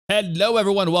Hello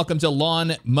everyone, welcome to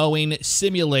Lawn Mowing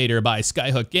Simulator by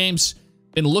Skyhook Games.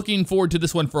 Been looking forward to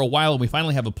this one for a while, and we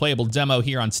finally have a playable demo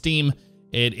here on Steam.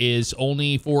 It is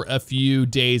only for a few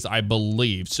days, I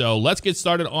believe. So let's get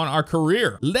started on our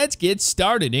career. Let's get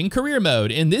started in career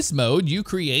mode. In this mode, you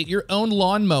create your own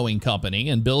lawn mowing company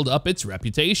and build up its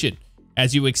reputation.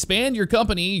 As you expand your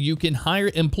company, you can hire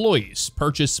employees,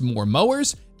 purchase more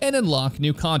mowers, and unlock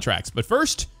new contracts. But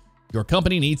first, your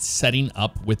company needs setting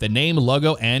up with the name,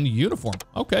 logo, and uniform.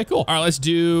 Okay, cool. All right, let's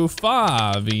do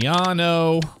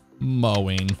Faviano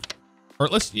Mowing. Or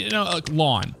let's,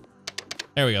 lawn.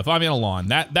 There we go, Faviano Lawn.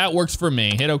 That works for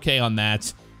me. Hit okay on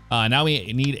that. Now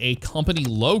we need a company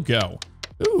logo.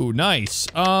 Ooh, nice.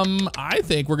 I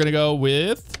think we're gonna go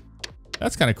with,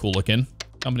 that's kind of cool looking.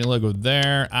 Company logo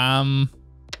there.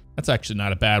 That's actually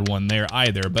not a bad one there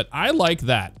either, but I like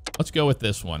that. Let's go with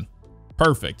this one.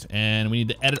 Perfect, and we need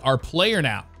to edit our player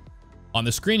now. On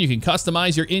the screen, you can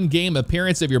customize your in-game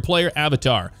appearance of your player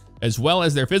avatar, as well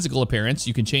as their physical appearance.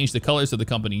 You can change the colors of the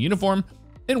company uniform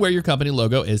and where your company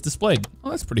logo is displayed. Oh,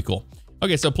 that's pretty cool.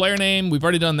 Okay, so player name, we've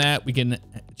already done that. We can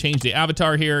change the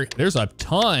avatar here. There's a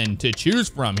ton to choose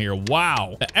from here.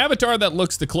 Wow. The avatar that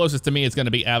looks the closest to me is gonna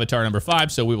be avatar number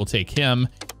 5, so we will take him.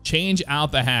 Change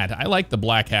out the hat. I like the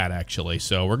black hat, actually.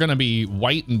 So we're gonna be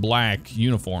white and black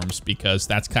uniforms because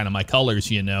that's kind of my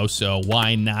colors, so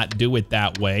why not do it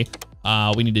that way?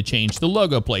 We need to change the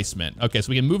logo placement. Okay, so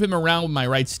we can move him around with my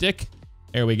right stick.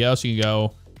 There we go, so you can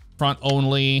go front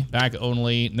only, back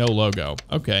only, no logo.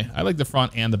 Okay, I like the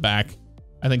front and the back.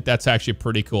 I think that's actually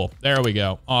pretty cool. There we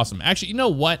go, awesome. Actually, you know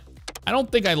what? I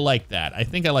don't think I like that. I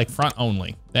think I like front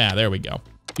only. Yeah, there we go.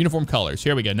 Uniform colors,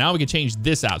 here we go. Now we can change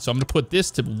this out. So I'm gonna put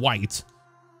this to white.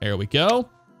 There we go,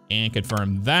 and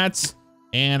confirm that.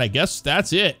 And I guess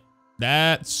that's it.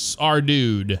 That's our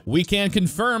dude. We can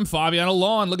confirm Faviano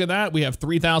Lawn. Look at that. We have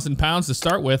 3,000 pounds to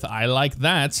start with. I like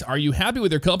that. Are you happy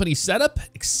with your company setup?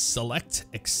 Select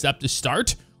accept to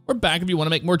start, or back if you want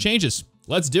to make more changes.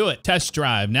 Let's do it. Test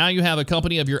drive. Now you have a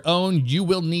company of your own. You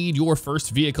will need your first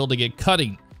vehicle to get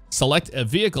cutting. Select a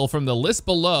vehicle from the list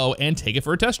below and take it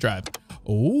for a test drive.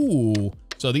 Ooh,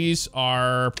 so these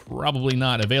are probably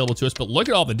not available to us, but look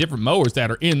at all the different mowers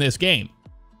that are in this game.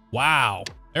 Wow.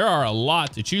 There are a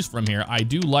lot to choose from here. I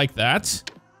do like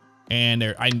that. And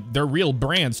they're real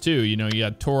brands too. You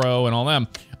got Toro and all them.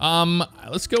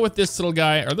 Let's go with this little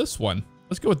guy, or this one.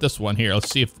 Let's go with this one here. Let's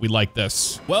see if we like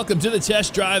this. Welcome to the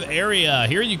test drive area.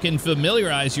 Here you can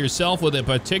familiarize yourself with a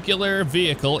particular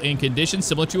vehicle in conditions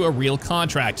similar to a real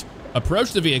contract.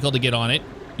 Approach the vehicle to get on it.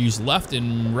 Use left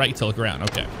and right to look around.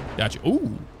 Okay, gotcha.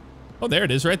 Ooh. Oh, there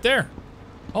it is right there.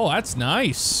 Oh, that's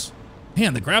nice.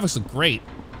 Man, the graphics look great.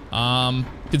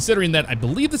 Considering that I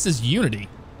believe this is Unity.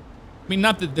 I mean,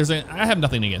 not that I have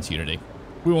nothing against Unity.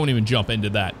 We won't even jump into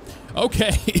that.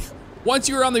 Okay, once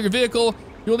you're on your vehicle,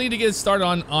 you'll need to get started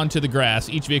onto the grass.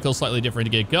 Each vehicle is slightly different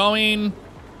to get going.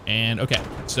 And okay,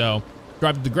 so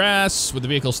drive to the grass with the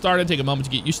vehicle started, take a moment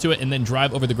to get used to it, and then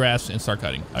drive over the grass and start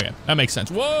cutting. Okay, that makes sense.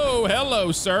 Whoa,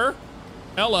 hello, sir.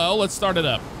 Hello, let's start it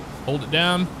up. Hold it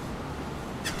down.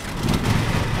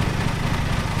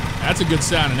 That's a good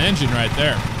sounding engine right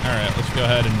there. All right, let's go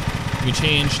ahead and we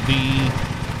change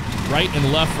the right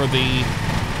and left for the,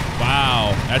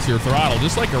 wow, that's your throttle,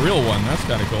 just like a real one. That's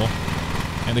kind of cool.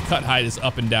 And the cut height is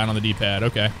up and down on the D-pad,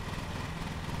 okay.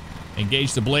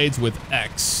 Engage the blades with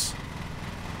X.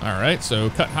 All right, so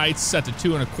cut height set to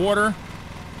 2 1/4.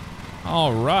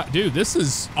 All right, dude, this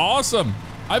is awesome.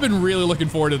 I've been really looking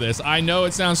forward to this. I know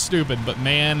it sounds stupid, but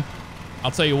man,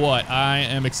 I'll tell you what, I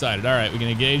am excited. All right, we can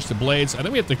engage the blades. I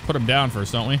think we have to put them down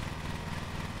first, don't we?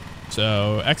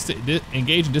 So X to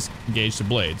engage and disengage the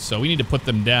blades. So we need to put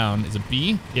them down. Is it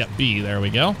B? Yep, B, there we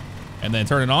go. And then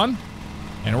turn it on,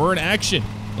 and we're in action.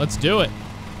 Let's do it.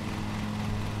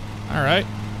 All right,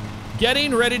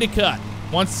 getting ready to cut.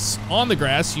 Once on the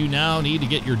grass, you now need to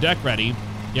get your deck ready.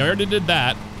 You already did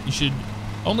that. You should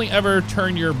only ever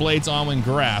turn your blades on when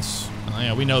grass. Oh,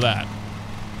 yeah, we know that.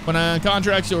 When on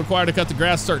contracts, you're required to cut the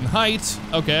grass a certain height.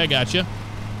 Okay, I got you.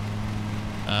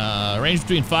 Range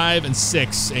between 5 and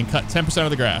 6 and cut 10% of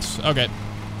the grass. Okay.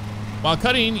 While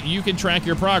cutting, you can track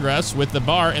your progress with the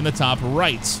bar in the top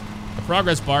right. The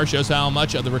progress bar shows how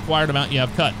much of the required amount you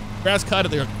have cut. Grass cut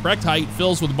at the correct height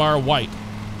fills with the bar white.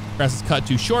 Grass is cut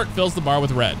too short, fills the bar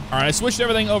with red. All right, I switched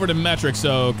everything over to metric,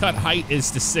 so cut height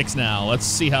is to 6 now. Let's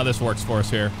see how this works for us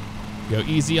here. Go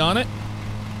easy on it.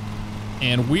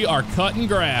 And we are cutting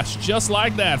grass just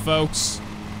like that, folks.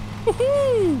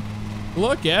 Woohoo!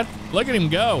 Look at him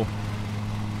go.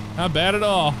 Not bad at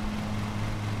all.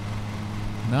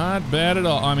 Not bad at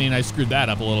all. I mean, I screwed that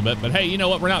up a little bit, but hey, you know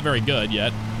what? We're not very good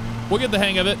yet. We'll get the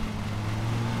hang of it.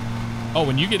 Oh,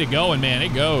 when you get it going, man,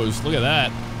 it goes. Look at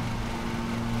that.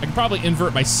 I can probably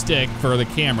invert my stick for the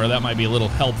camera. That might be a little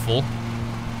helpful.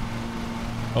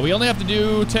 But we only have to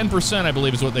do 10%, I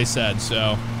believe is what they said,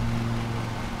 so.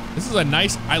 This is a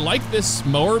nice, I like this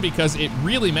mower because it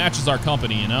really matches our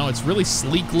company, you know? It's really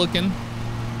sleek looking.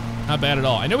 Not bad at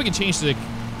all. I know we can change the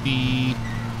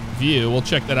view. We'll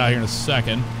check that out here in a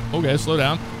second. Okay, slow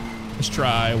down. Let's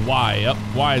try Y. Yep,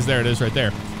 Y is there. It is right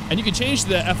there. And you can change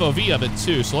the FOV of it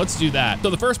too, so let's do that. So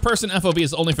the first person FOV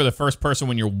is only for the first person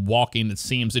when you're walking, it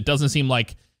seems. It doesn't seem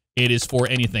like it is for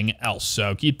anything else,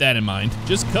 so keep that in mind.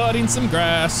 Just cutting some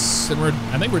grass, and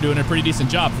I think we're doing a pretty decent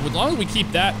job. As long as we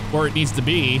keep that where it needs to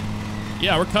be,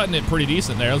 yeah, we're cutting it pretty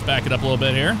decent there. Let's back it up a little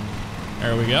bit here.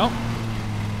 There we go.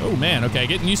 Oh man, okay,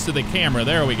 getting used to the camera.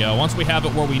 There we go. Once we have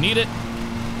it where we need it,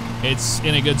 it's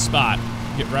in a good spot.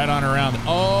 Get right on around.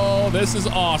 Oh, this is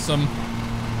awesome.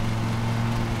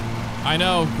 I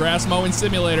know, grass mowing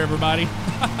simulator, everybody.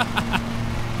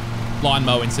 Lawn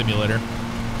mowing simulator.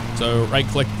 So right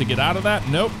click to get out of that.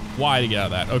 Nope. Y to get out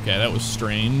of that. Okay, that was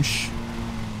strange.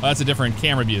 Oh, that's a different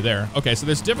camera view there. Okay, so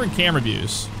there's different camera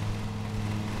views.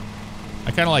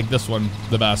 I kind of like this one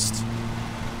the best.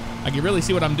 I can really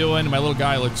see what I'm doing. My little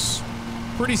guy looks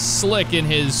pretty slick in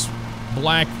his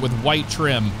black with white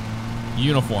trim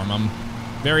uniform. I'm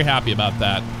very happy about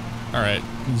that. All right,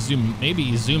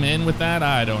 maybe zoom in with that.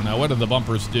 I don't know. What do the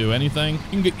bumpers do? Anything?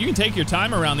 You can take your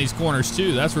time around these corners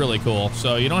too. That's really cool.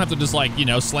 So you don't have to just like, you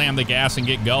know, slam the gas and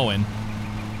get going.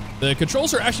 The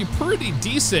controls are actually pretty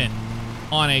decent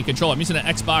on a controller. I'm using an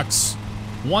Xbox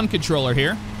One controller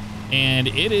here, and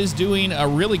it is doing a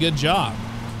really good job.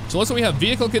 So let's say we have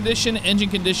vehicle condition, engine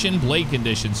condition, blade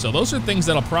condition. So those are things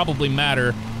that'll probably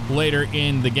matter later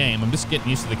in the game. I'm just getting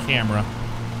used to the camera.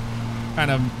 Kind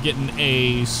of getting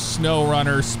a snow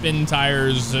runner, spin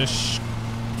tires-ish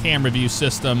camera view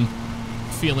system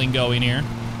feeling going here.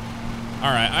 All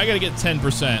right, I gotta get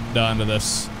 10% done to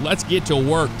this. Let's get to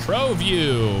work. Pro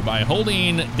View. By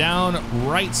holding down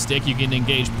right stick, you can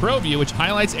engage Pro View, which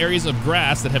highlights areas of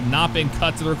grass that have not been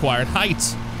cut to the required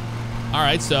height. All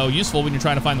right, so useful when you're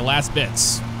trying to find the last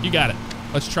bits. You got it.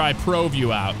 Let's try Pro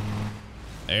View out.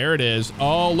 There it is.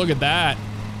 Oh, look at that.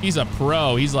 He's a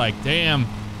pro. He's like, damn,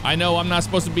 I know I'm not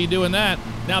supposed to be doing that.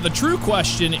 Now, the true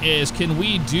question is, can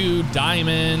we do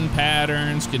diamond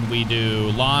patterns? Can we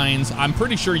do lines? I'm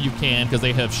pretty sure you can, because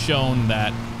they have shown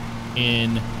that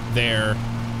in their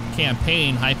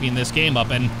campaign hyping this game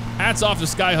up. And hats off to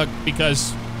Skyhook,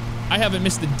 because I haven't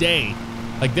missed a day.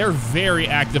 Like, they're very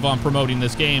active on promoting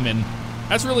this game, and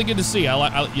that's really good to see.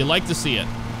 You like to see it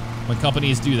when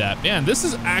companies do that. Man, this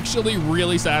is actually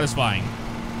really satisfying.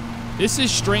 This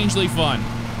is strangely fun.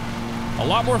 A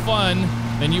lot more fun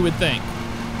than you would think.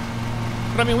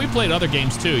 But I mean, we played other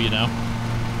games too, you know?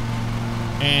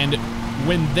 And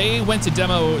when they went to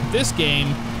demo this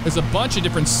game, there's a bunch of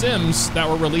different sims that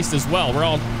were released as well.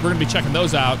 We're gonna be checking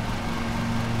those out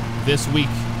this week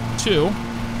too.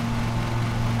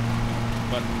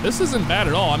 But this isn't bad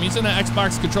at all. I'm using an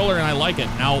Xbox controller and I like it.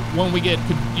 Now, when we get,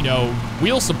 you know,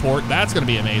 wheel support, that's gonna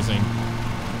be amazing.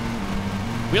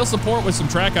 Wheel support with some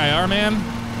track IR, man.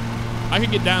 I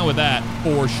could get down with that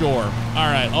for sure. All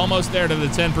right, almost there to the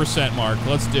 10% mark.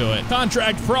 Let's do it.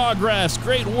 Contract progress.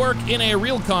 Great work in a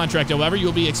real contract. However,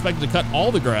 you'll be expected to cut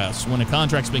all the grass. When a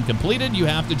contract's been completed, you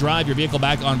have to drive your vehicle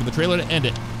back onto the trailer to end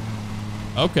it.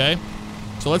 Okay,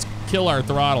 so let's kill our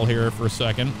throttle here for a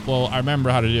second. Well, I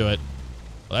remember how to do it.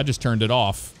 Well, that just turned it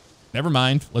off. Never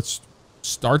mind. Let's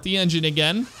start the engine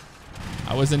again.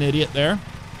 I was an idiot there.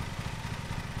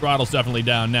 Throttle's definitely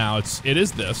down now. It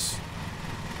is this.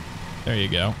 There you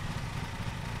go.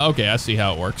 Okay, I see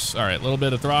how it works. All right, a little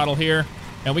bit of throttle here,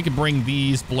 and we can bring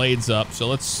these blades up. So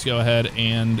let's go ahead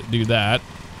and do that.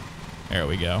 There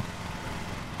we go.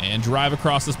 And drive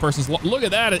across this person's... Look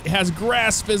at that. It has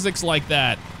grass physics like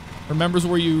that. Remembers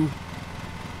where you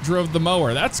drove the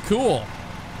mower. That's cool.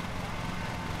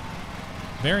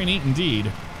 Very neat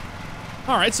indeed.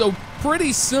 All right, so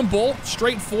pretty simple,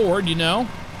 straightforward, you know,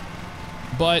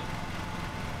 but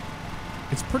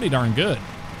it's pretty darn good.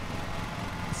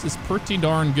 This is pretty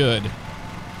darn good.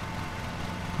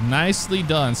 Nicely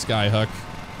done, Skyhook.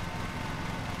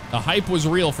 The hype was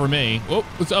real for me. Oh,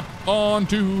 what's up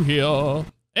onto here?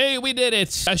 Hey, we did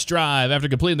it. Test drive. After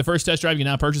completing the first test drive, you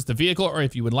can now purchase the vehicle, or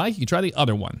if you would like, you can try the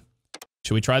other one.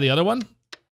 Should we try the other one?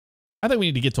 I think we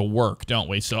need to get to work, don't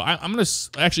we? So I'm gonna,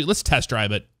 actually, let's test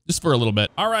drive it just for a little bit.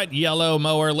 All right, yellow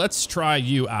mower, let's try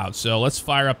you out. So let's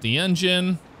fire up the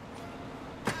engine.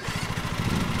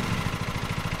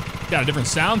 Got a different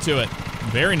sound to it.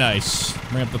 Very nice.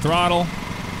 Bring up the throttle.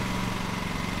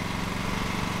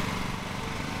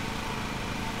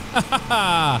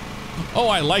 Oh,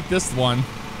 I like this one.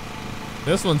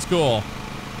 This one's cool.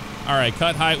 All right,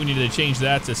 cut height, we need to change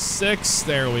that to 6.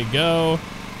 There we go.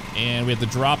 And we have to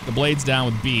drop the blades down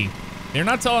with B. They're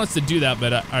not telling us to do that,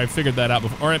 but I figured that out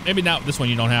before. Or maybe not this one,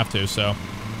 you don't have to. So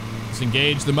let's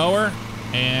engage the mower,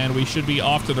 and we should be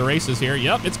off to the races here.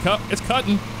 Yep, it's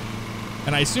cutting.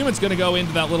 And I assume it's gonna go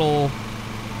into that little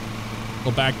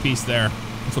back piece there.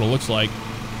 That's what it looks like.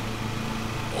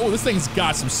 Oh, this thing's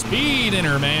got some speed in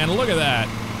her, man. Look at that.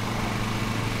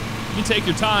 You take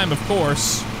your time, of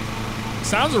course.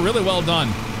 Sounds are really well done.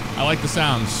 I like the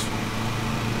sounds.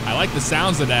 I like the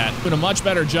sounds of that. Doing a much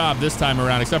better job this time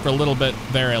around, except for a little bit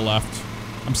there I left.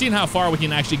 I'm seeing how far we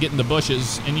can actually get in the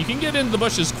bushes, and you can get into the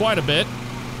bushes quite a bit,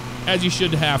 as you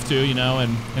should have to, you know,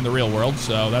 in the real world,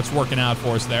 so that's working out for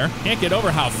us there. Can't get over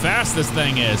how fast this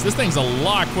thing is. This thing's a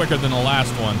lot quicker than the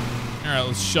last one. All right,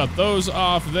 let's shut those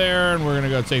off there, and we're gonna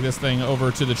go take this thing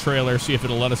over to the trailer, see if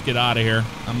it'll let us get out of here.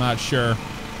 I'm not sure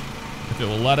if it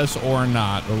will let us or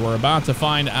not, but we're about to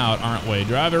find out, aren't we?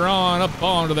 Drive her on up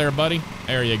onto there, buddy.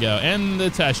 There you go, end the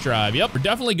test drive. Yep, we're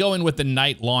definitely going with the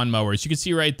night lawnmowers. You can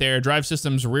see right there, drive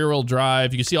systems, rear-wheel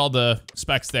drive. You can see all the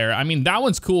specs there. I mean, that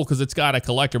one's cool because it's got a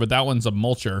collector, but that one's a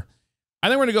mulcher. I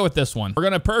think we're gonna go with this one. We're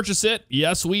gonna purchase it.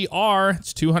 Yes, we are.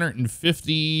 It's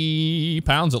 250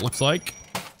 pounds, it looks like.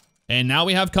 And now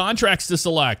we have contracts to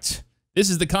select. This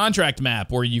is the contract map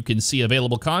where you can see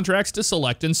available contracts to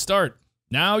select and start.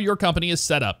 Now your company is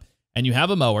set up and you have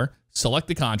a mower. Select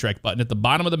the contract button at the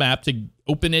bottom of the map to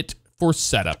open it for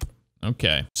setup.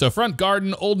 Okay, so front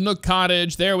garden, old nook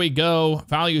cottage, there we go.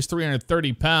 Value is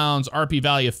 330 pounds, RP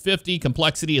value of 50,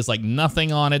 complexity is like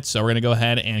nothing on it, so we're gonna go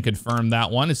ahead and confirm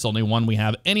that one. It's the only one we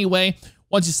have anyway.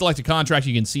 Once you select a contract,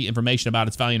 you can see information about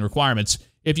its value and requirements.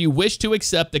 If you wish to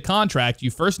accept the contract,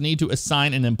 you first need to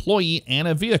assign an employee and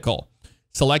a vehicle.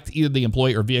 Select either the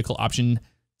employee or vehicle option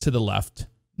to the left.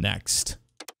 Next.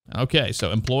 Okay,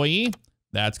 so employee,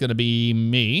 that's gonna be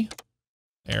me.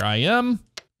 There I am.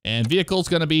 And vehicle's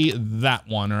gonna be that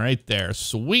one right there.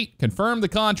 Sweet, confirm the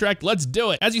contract, let's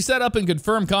do it. As you set up and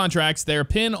confirm contracts, their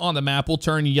pin on the map will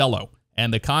turn yellow,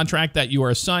 and the contract that you are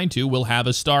assigned to will have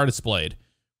a star displayed.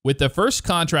 With the first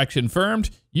contract confirmed,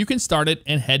 you can start it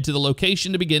and head to the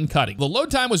location to begin cutting. The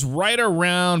load time was right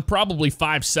around probably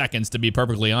 5 seconds, to be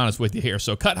perfectly honest with you here.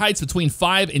 So cut heights between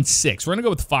 5 and 6. We're gonna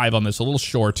go with 5 on this, a little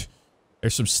short.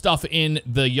 There's some stuff in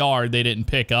the yard they didn't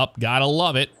pick up. Gotta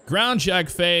love it. Ground check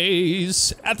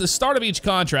phase. At the start of each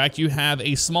contract, you have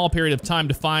a small period of time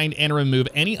to find and remove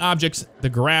any objects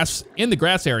in the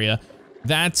grass area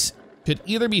that could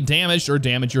either be damaged or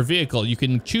damage your vehicle. You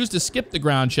can choose to skip the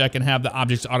ground check and have the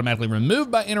objects automatically removed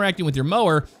by interacting with your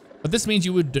mower, but this means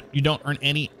you don't earn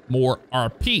any more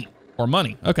RP or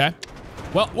money. Okay.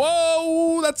 Well,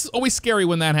 whoa, that's always scary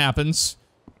when that happens.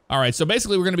 All right, so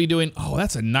basically we're gonna be doing, oh,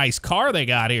 that's a nice car they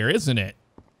got here, isn't it?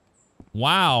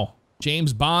 Wow,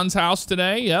 James Bond's house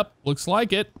today. Yep, looks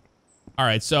like it. All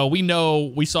right, so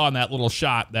we saw in that little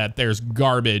shot that there's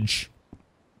garbage.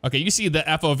 Okay, you see the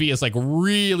FOV is like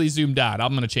really zoomed out.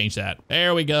 I'm gonna change that.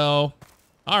 There we go.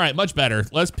 All right, much better.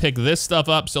 Let's pick this stuff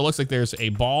up. So it looks like there's a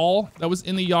ball that was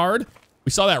in the yard.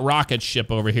 We saw that rocket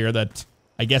ship over here that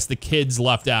I guess the kids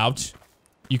left out.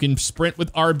 You can sprint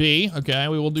with RB. Okay,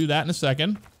 we will do that in a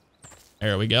second.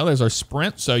 There we go, there's our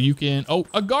sprint. So you can, oh,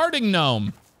 a guarding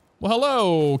gnome. Well,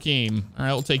 hello, Keem. All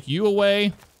right, we'll take you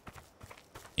away.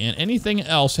 And anything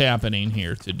else happening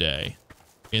here today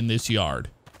in this yard?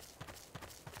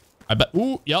 I bet,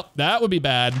 ooh, yep, that would be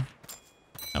bad.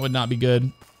 That would not be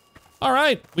good. All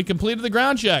right, we completed the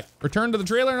ground check. Return to the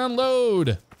trailer and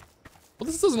unload. Well,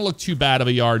 this doesn't look too bad of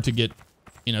a yard to get,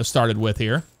 you know, started with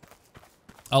here.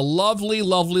 A lovely,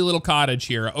 lovely little cottage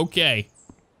here. Okay.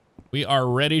 We are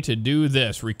ready to do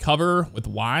this. Recover with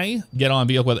Y, get on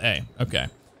vehicle with A. Okay.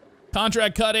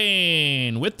 Contract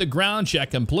cutting. With the ground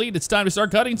check complete, it's time to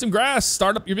start cutting some grass.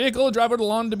 Start up your vehicle and drive it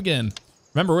along to begin.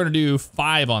 Remember, we're gonna do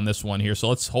 5 on this one here, so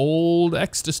let's hold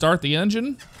X to start the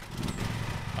engine.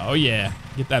 Oh yeah,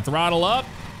 get that throttle up.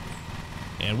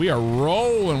 And we are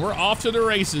rolling, we're off to the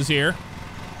races here.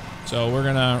 So we're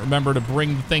gonna remember to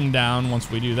bring the thing down once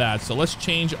we do that. So let's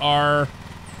change our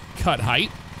cut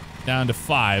height down to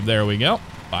 5, there we go.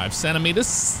 5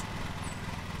 centimeters.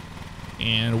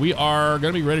 And we are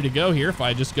gonna be ready to go here if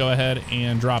I just go ahead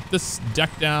and drop this deck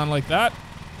down like that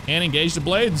and engage the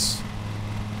blades.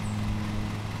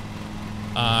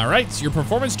 All right, so your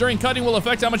performance during cutting will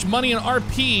affect how much money and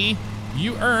RP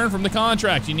you earn from the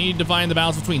contract. You need to find the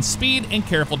balance between speed and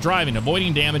careful driving,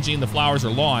 avoiding damaging the flowers or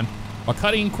lawn, while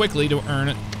cutting quickly to earn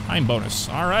a time bonus.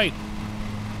 All right.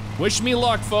 Wish me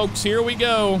luck, folks. Here we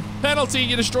go. Penalty,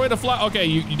 you destroyed a flower. Okay,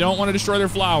 you don't want to destroy their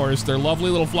flowers. They're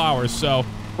lovely little flowers, so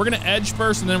We're gonna edge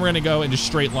first, and then we're gonna go into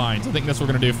straight lines. I think that's what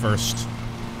we're gonna do first.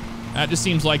 That just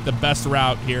seems like the best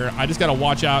route here. I just gotta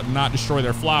watch out and not destroy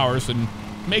their flowers and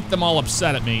make them all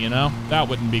upset at me, you know? That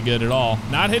wouldn't be good at all.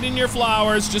 Not hitting your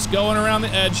flowers, just going around the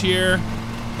edge here.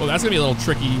 Oh, that's gonna be a little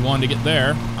tricky one to get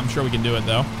there. I'm sure we can do it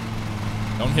though.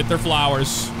 Don't hit their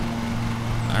flowers.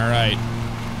 All right.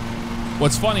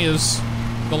 What's funny is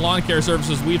the lawn care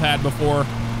services we've had before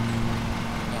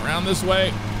around this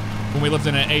way when we lived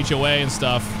in an HOA and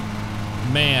stuff,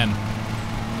 man,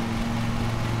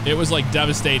 it was like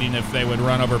devastating if they would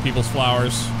run over people's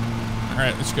flowers. All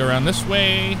right, let's go around this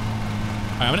way.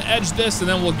 All right, I'm gonna edge this and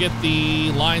then we'll get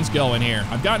the lines going here.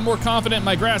 I've gotten more confident in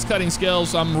my grass cutting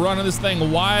skills. I'm running this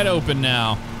thing wide open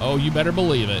now. Oh, you better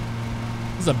believe it.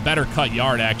 This is a better cut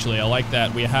yard, actually. I like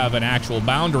that we have an actual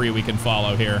boundary we can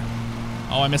follow here.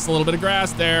 Oh, I missed a little bit of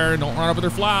grass there. Don't run over their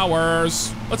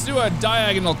flowers. Let's do a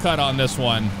diagonal cut on this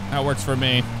one. That works for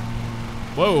me.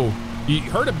 Whoa, you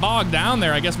heard it bog down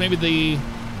there. I guess maybe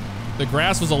the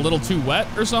grass was a little too wet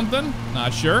or something.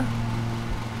 Not sure.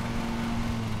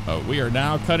 But we are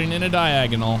now cutting in a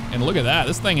diagonal. And look at that.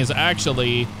 This thing is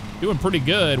actually doing pretty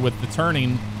good with the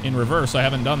turning in reverse. I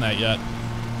haven't done that yet.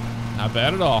 Not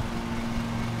bad at all.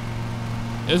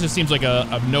 This just seems like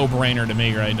a no-brainer to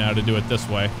me right now to do it this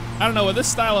way. I don't know, with this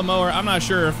style of mower, I'm not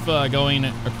sure if going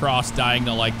across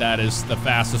diagonal like that is the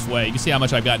fastest way. You can see how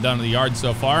much I've got done in the yard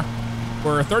so far.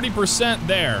 We're 30%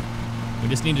 there. We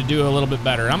just need to do a little bit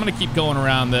better. I'm gonna keep going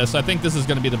around this. I think this is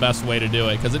gonna be the best way to do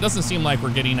it because it doesn't seem like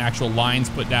we're getting actual lines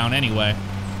put down anyway.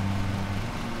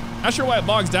 Not sure why it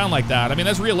bogs down like that. I mean,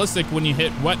 that's realistic when you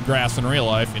hit wet grass in real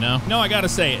life, you know? No, I gotta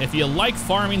say, if you like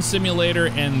Farming Simulator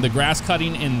and the grass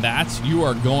cutting in that, you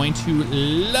are going to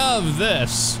love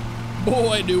this.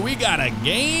 Boy, do we got a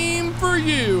game for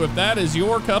you if that is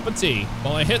your cup of tea.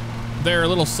 Well, I hit their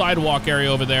little sidewalk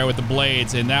area over there with the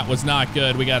blades, and that was not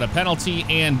good. We got a penalty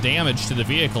and damage to the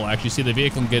vehicle. Actually, see the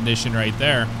vehicle condition right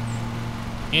there.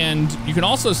 And you can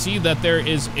also see that there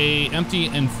is a empty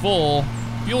and full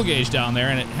fuel gauge down there,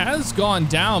 and it has gone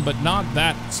down, but not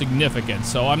that significant.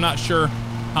 So I'm not sure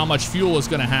how much fuel is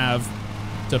gonna have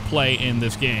to play in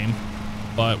this game,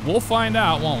 but we'll find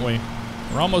out, won't we?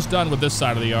 We're almost done with this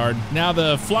side of the yard. Now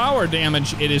the flower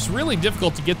damage, it is really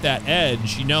difficult to get that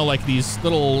edge, you know, like these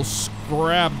little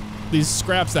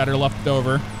scraps that are left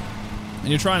over, and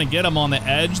you're trying to get them on the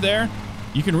edge there.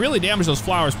 You can really damage those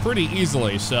flowers pretty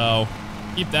easily, so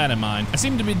keep that in mind. I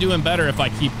seem to be doing better if I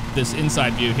keep this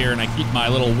inside view here and I keep my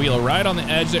little wheel right on the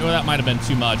edge. Oh, that might have been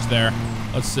too much there.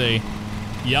 Let's see.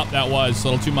 Yep, that was a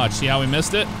little too much. See how we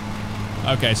missed it?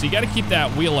 Okay, so you got to keep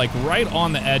that wheel like right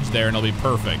on the edge there and it'll be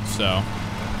perfect, so.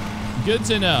 Good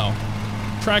to know.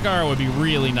 Track R would be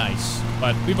really nice,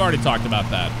 but we've already talked about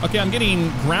that. Okay, I'm getting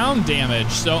ground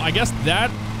damage, so I guess that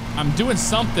I'm doing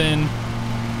something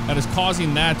that is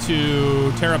causing that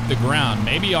to tear up the ground.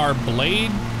 Maybe our blade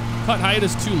cut height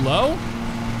is too low?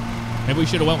 Maybe we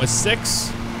should have went with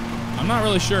 6? I'm not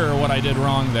really sure what I did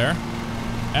wrong there.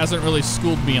 Hasn't really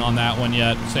schooled me on that one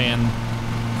yet, saying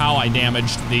how I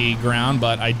damaged the ground,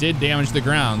 but I did damage the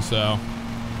ground, so.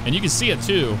 And you can see it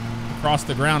too, across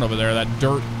the ground over there, that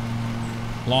dirt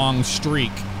long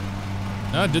streak.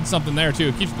 Oh, it did something there too,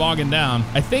 it keeps bogging down.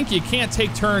 I think you can't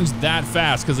take turns that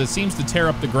fast because it seems to tear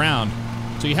up the ground.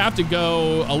 So you have to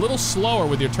go a little slower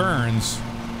with your turns.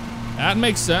 That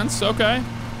makes sense, okay.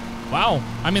 Wow,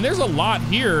 I mean, there's a lot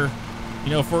here,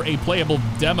 you know, for a playable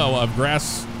demo of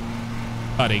grass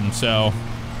cutting, so,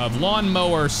 of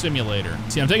Lawnmower Simulator.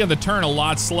 See, I'm taking the turn a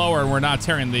lot slower and we're not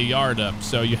tearing the yard up,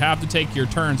 so you have to take your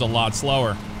turns a lot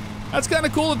slower. That's kind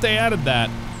of cool that they added that.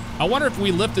 I wonder if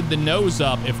we lifted the nose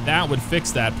up, if that would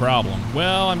fix that problem.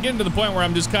 Well, I'm getting to the point where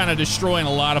I'm just kind of destroying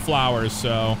a lot of flowers,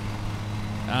 so.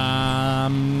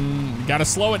 Gotta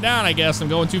slow it down, I guess. I'm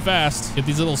going too fast. Get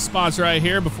these little spots right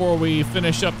here before we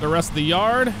finish up the rest of the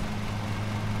yard.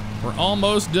 We're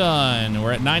almost done.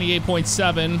 We're at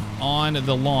 98.7 on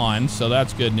the lawn, so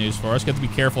that's good news for us. Got to be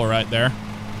careful right there.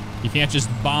 You can't just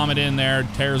bomb it in there. It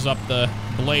tears up the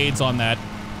blades on that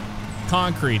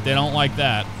concrete. They don't like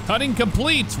that. Cutting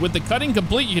complete. With the cutting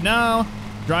complete, you can now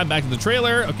drive back to the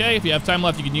trailer. Okay, if you have time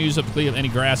left, you can use up any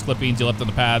grass clippings you left on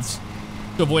the paths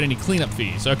to avoid any cleanup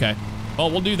fees. Okay,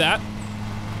 well, we'll do that.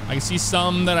 I can see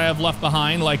some that I have left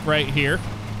behind, like right here.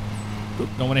 Oop,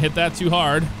 don't want to hit that too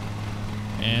hard.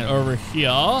 And over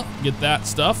here, get that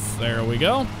stuff. There we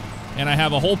go. And I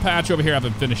have a whole patch over here I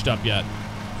haven't finished up yet.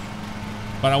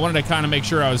 But I wanted to kind of make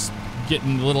sure I was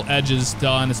getting the little edges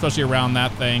done, especially around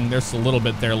that thing. There's a little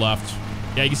bit there left.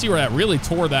 Yeah, you can see where that really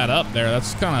tore that up there.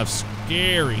 That's kind of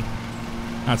scary.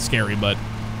 Not scary, but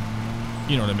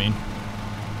you know what I mean.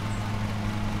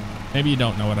 Maybe you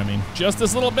don't know what I mean. Just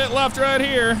this little bit left right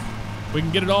here. We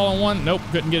can get it all in one. Nope,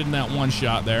 couldn't get it in that one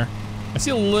shot there. I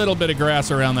see a little bit of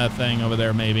grass around that thing over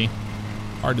there, maybe.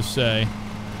 Hard to say.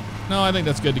 No, I think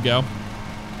that's good to go.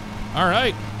 All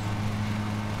right.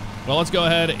 Well, let's go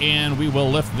ahead and we will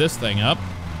lift this thing up.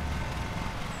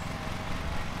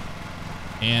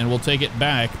 And we'll take it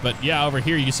back. But yeah, over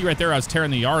here, you can see right there I was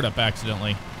tearing the yard up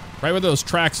accidentally. Right where those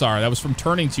tracks are. That was from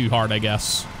turning too hard, I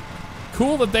guess.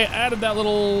 Cool that they added that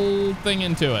little thing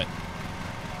into it.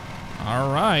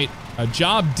 All right. A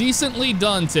job decently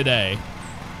done today.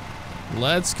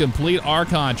 Let's complete our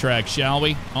contract, shall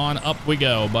we? On up we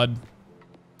go, bud.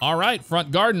 All right,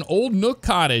 front garden, Old Nook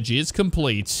Cottage is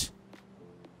complete.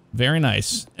 Very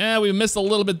nice. We missed a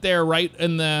little bit there, right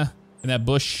in that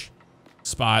bush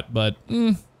spot, but I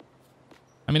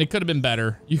mean, it could have been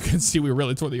better. You can see we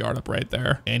really tore the yard up right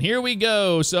there. And here we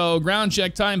go. So ground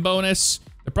check time bonus.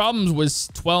 The problem was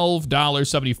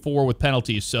 $12.74 with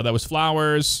penalties. So that was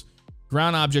flowers,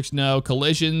 ground objects, no,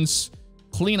 collisions,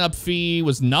 cleanup fee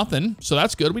was nothing. So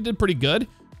that's good. We did pretty good.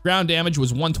 Ground damage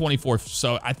was $124.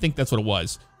 So I think that's what it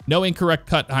was. No incorrect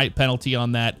cut height penalty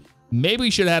on that. Maybe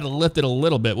we should have had to lift it a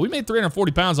little bit. We made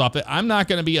 340 pounds off it. I'm not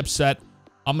going to be upset.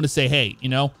 I'm going to say, hey, you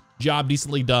know, job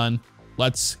decently done.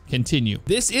 Let's continue.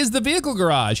 This is the vehicle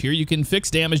garage. Here you can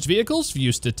fix damaged vehicles,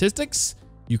 view statistics.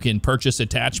 You can purchase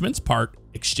attachments, part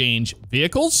exchange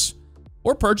vehicles,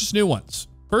 or purchase new ones.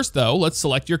 First though, let's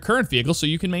select your current vehicle so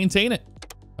you can maintain it.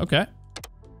 Okay.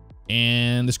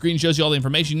 And the screen shows you all the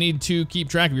information you need to keep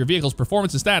track of your vehicle's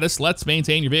performance and status. Let's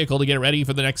maintain your vehicle to get it ready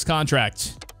for the next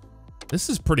contract. This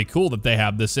is pretty cool that they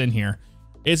have this in here.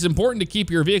 It's important to keep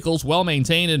your vehicles well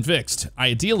maintained and fixed.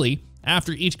 Ideally,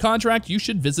 after each contract, you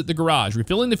should visit the garage,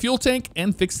 refilling the fuel tank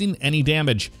and fixing any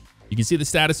damage. You can see the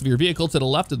status of your vehicle to the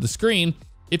left of the screen.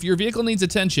 If your vehicle needs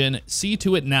attention, see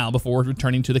to it now before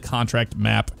returning to the contract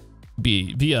map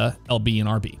via LB and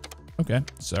RB. Okay,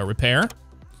 so repair.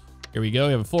 Here we go.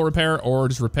 We have a full repair or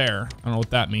just repair. I don't know what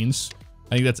that means.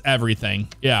 I think that's everything.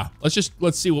 Yeah,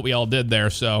 let's see what we all did there.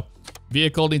 So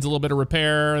vehicle needs a little bit of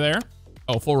repair there.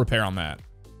 Oh, full repair on that.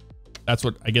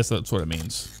 I guess that's what it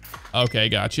means. Okay,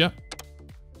 gotcha.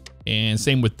 And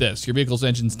same with this. Your vehicle's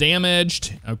engine's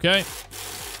damaged. Okay.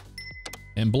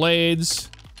 And blades.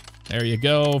 There you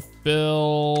go.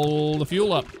 Fill the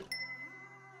fuel up.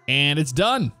 And it's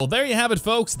done. Well, there you have it,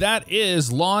 folks. That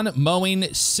is Lawn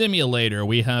Mowing Simulator.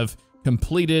 We have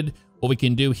completed what we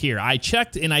can do here. I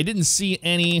checked and I didn't see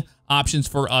any options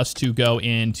for us to go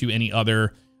into any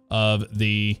other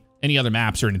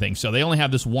maps or anything. So they only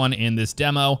have this one in this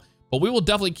demo, but we will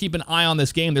definitely keep an eye on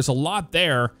this game. There's a lot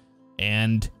there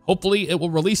and hopefully it will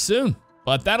release soon,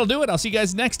 but that'll do it. I'll see you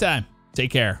guys next time.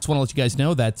 Take care. Just want to let you guys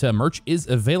know that merch is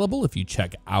available if you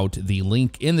check out the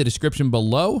link in the description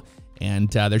below.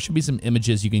 And there should be some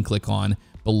images you can click on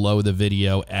below the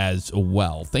video as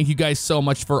well. Thank you guys so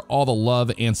much for all the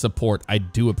love and support. I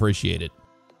do appreciate it.